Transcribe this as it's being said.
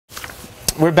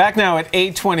We're back now at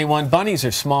 8:21. Bunnies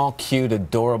are small, cute,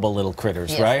 adorable little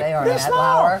critters, right? Yes, they are. They're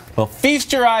small. Well,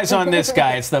 feast your eyes on this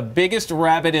guy. It's the biggest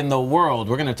rabbit in the world.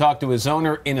 We're going to talk to his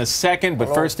owner in a second,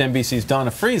 but first, NBC's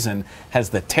Donna Friesen has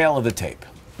the tail of the tape.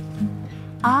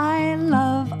 I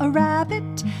love a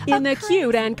rabbit. In the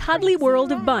cute and cuddly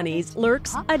world of bunnies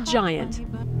lurks a giant.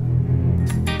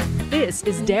 This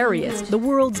is Darius, the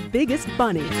world's biggest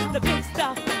bunny.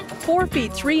 4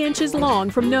 feet 3 inches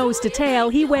long from nose to tail,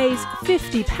 he weighs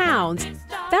 50 pounds.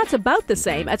 That's about the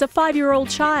same as a 5-year-old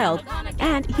child,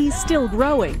 and he's still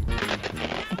growing.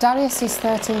 Darius is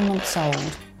 13 months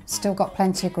old, still got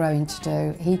plenty of growing to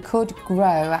do. He could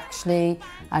grow actually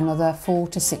another 4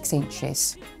 to 6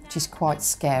 inches, which is quite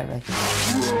scary.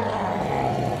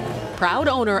 Proud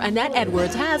owner Annette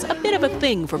Edwards has a bit of a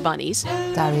thing for bunnies.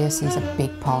 Darius is a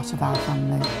big part of our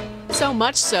family. So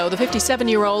much so, the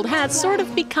 57-year-old has sort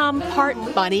of become part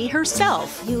bunny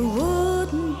herself.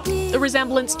 The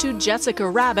resemblance to Jessica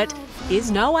Rabbit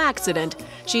is no accident.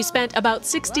 She spent about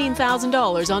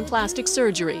 $16,000 on plastic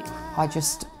surgery. I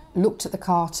just looked at the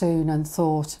cartoon and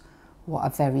thought, what a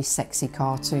very sexy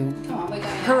cartoon.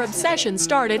 Her obsession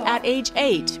started at age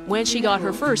 8 when she got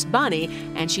her first bunny,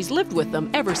 and she's lived with them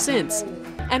ever since.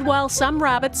 And while some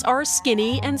rabbits are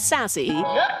skinny and sassy,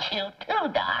 You're cute too,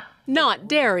 Doc. not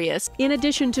Darius. In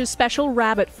addition to special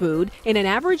rabbit food, in an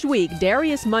average week,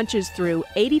 Darius munches through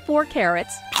 84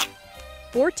 carrots,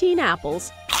 14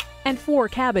 apples, and 4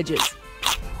 cabbages.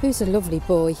 Who's a lovely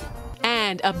boy?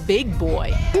 And a big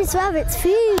boy. This rabbit's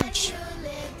huge.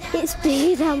 It's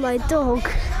bigger than my dog.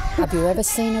 Have you ever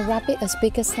seen a rabbit as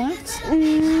big as that?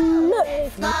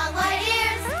 No.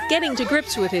 Getting to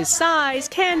grips with his size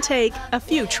can take a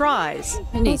few tries.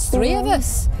 It needs 3 of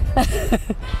us.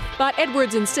 But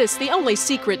Edwards insists the only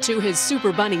secret to his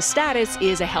super bunny status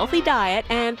is a healthy diet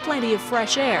and plenty of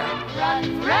fresh air.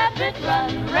 Run, rabbit,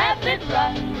 run,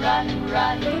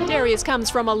 run. Darius comes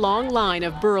from a long line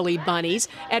of burly bunnies.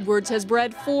 Edwards has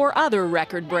bred 4 other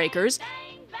record breakers.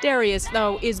 Darius,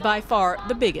 though, is by far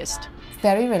the biggest.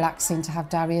 Very relaxing to have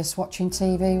Darius watching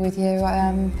TV with you.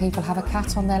 People have a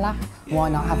cat on their lap. Why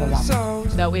not have a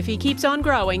rabbit? Though if he keeps on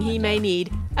growing, he may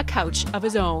need a couch of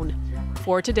his own.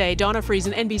 For today, Donna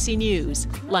Friesen, NBC News,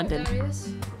 London.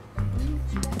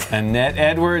 Annette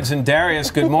Edwards and Darius,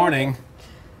 good morning.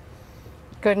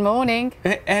 Good morning.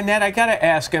 Annette, I gotta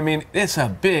ask, I mean, it's a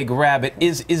big rabbit.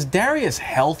 Is Darius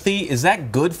healthy? Is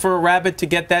that good for a rabbit to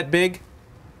get that big?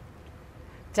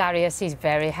 Darius is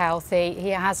very healthy.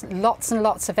 He has lots and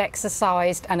lots of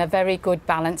exercise and a very good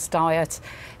balanced diet.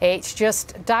 It's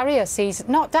just Darius, he's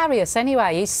not Darius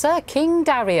anyway, he's Sir King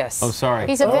Darius. Oh, sorry.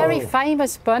 He's a very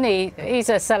famous bunny. He's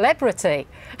a celebrity.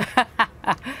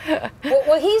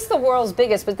 Well, he's the world's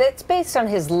biggest, but that's based on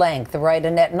his length, right,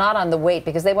 Annette? Not on the weight,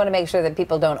 because they want to make sure that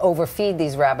people don't overfeed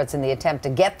these rabbits in the attempt to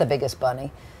get the biggest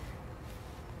bunny.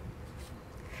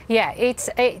 Yeah,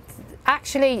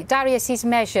 actually, Darius is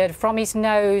measured from his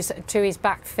nose to his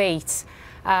back feet.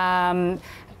 And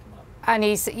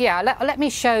he's, let me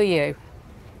show you.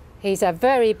 He's a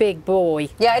very big boy.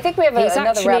 Yeah, I think we have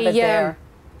another rabbit there.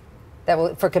 That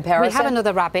will, for comparison? We have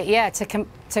another rabbit, yeah,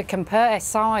 to compare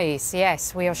size.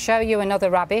 Yes, we'll show you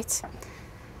another rabbit.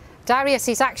 Darius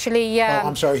is actually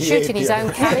shooting his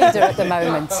own calendar at the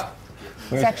moment.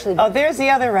 It's actually... Oh, there's the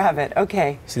other rabbit.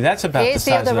 Okay. See, that's about Here's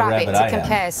the size the other of the rabbit rabbit to I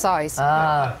compare have. size.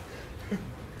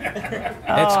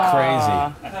 It's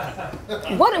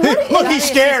crazy. Look, he's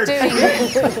scared.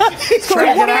 He's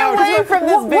trying to get away from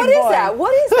this big boy. What is that?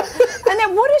 What is that? And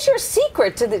then what is your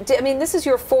secret to the... I mean, this is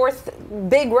your 4th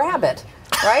big rabbit,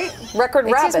 right? Record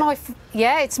rabbit.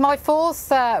 It's my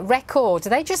 4th record.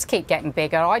 They just keep getting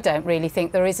bigger. I don't really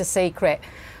think there is a secret.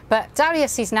 But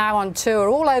Darius is now on tour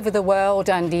all over the world,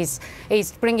 and he's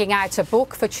bringing out a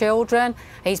book for children.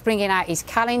 He's bringing out his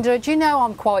calendar. Do you know,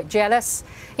 I'm quite jealous.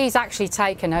 He's actually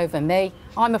taken over me.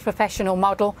 I'm a professional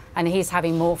model, and he's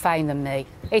having more fame than me.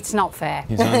 It's not fair.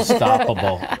 He's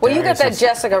unstoppable. Well, you got that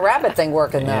Jessica Rabbit thing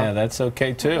working, though. Yeah, that's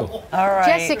okay, too. All right.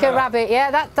 Jessica Rabbit,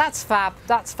 yeah, that's fab.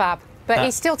 That's fab. But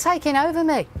he's still taking over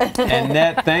me.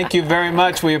 Annette, thank you very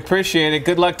much. We appreciate it.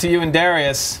 Good luck to you and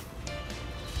Darius.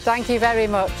 Thank you very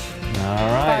much. All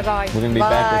right. Bye-bye. We're going to be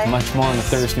back with much more on a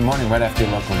Thursday morning right after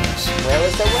your local news. Where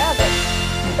is the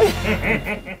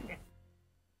rabbit?